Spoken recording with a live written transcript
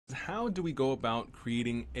How do we go about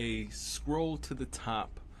creating a scroll to the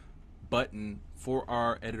top button for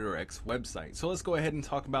our Editor X website? So let's go ahead and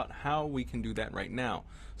talk about how we can do that right now.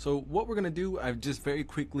 So what we're going to do, I've just very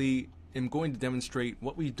quickly am going to demonstrate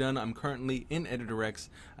what we've done. I'm currently in Editor X.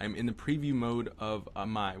 I'm in the preview mode of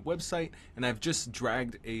my website, and I've just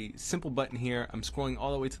dragged a simple button here. I'm scrolling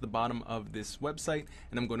all the way to the bottom of this website,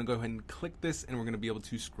 and I'm going to go ahead and click this, and we're going to be able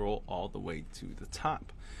to scroll all the way to the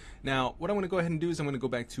top. Now, what I'm going to go ahead and do is I'm going to go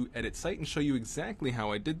back to Edit Site and show you exactly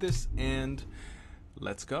how I did this, and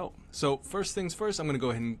let's go. So first things first, I'm going to go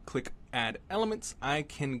ahead and click Add Elements. I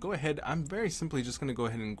can go ahead, I'm very simply just going to go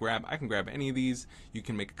ahead and I can grab any of these. You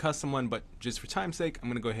can make a custom one, but just for time's sake, I'm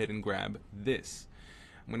going to go ahead and grab this.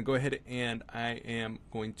 I'm going to go ahead and I am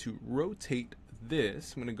going to rotate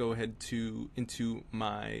this. I'm going to go ahead into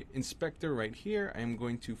my inspector right here. I am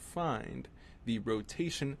going to find the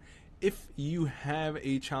rotation. If you have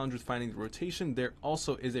a challenge with finding the rotation, there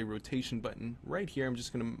also is a rotation button right here. I'm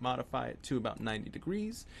just going to modify it to about 90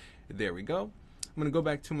 degrees. There we go. I'm going to go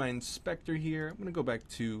back to my inspector here. I'm going to go back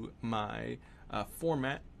to my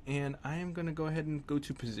format, and I am going to go ahead and go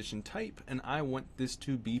to position type, and I want this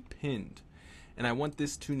to be pinned. And I want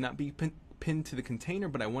this to not be pinned to the container,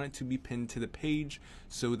 but I want it to be pinned to the page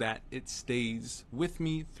so that it stays with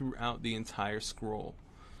me throughout the entire scroll.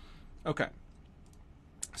 Okay.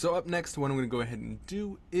 So up next, what I'm going to go ahead and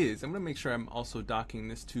do is I'm going to make sure I'm also docking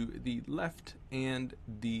this to the left and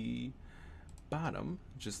the bottom,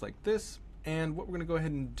 just like this. And what we're going to go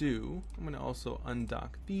ahead and do, I'm going to also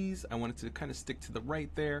undock these. I want it to kind of stick to the right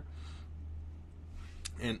there.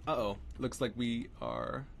 And looks like we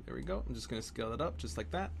are, there we go. I'm just going to scale it up just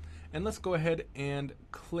like that. And let's go ahead and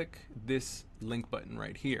click this link button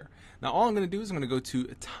right here. Now all I'm going to do is I'm going to go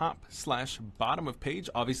to top/bottom of page.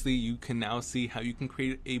 Obviously you can now see how you can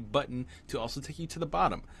create a button to also take you to the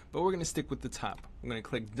bottom, but we're going to stick with the top. I'm going to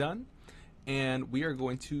click done, and we are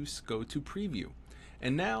going to go to preview.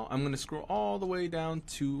 And now I'm going to scroll all the way down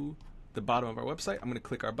to the bottom of our website. I'm going to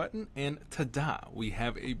click our button, and ta-da, we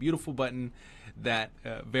have a beautiful button that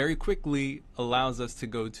very quickly allows us to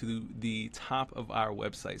go to the top of our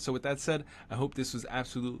website. So with that said, I hope this was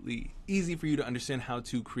absolutely easy for you to understand how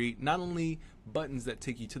to create not only buttons that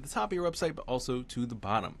take you to the top of your website, but also to the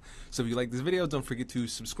bottom. So if you like this video, don't forget to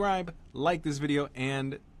subscribe, like this video,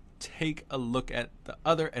 and take a look at the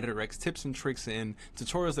other Editor X tips and tricks and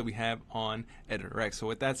tutorials that we have on Editor X. So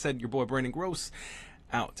with that said, your boy Brandon Groce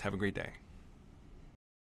out. Have a great day.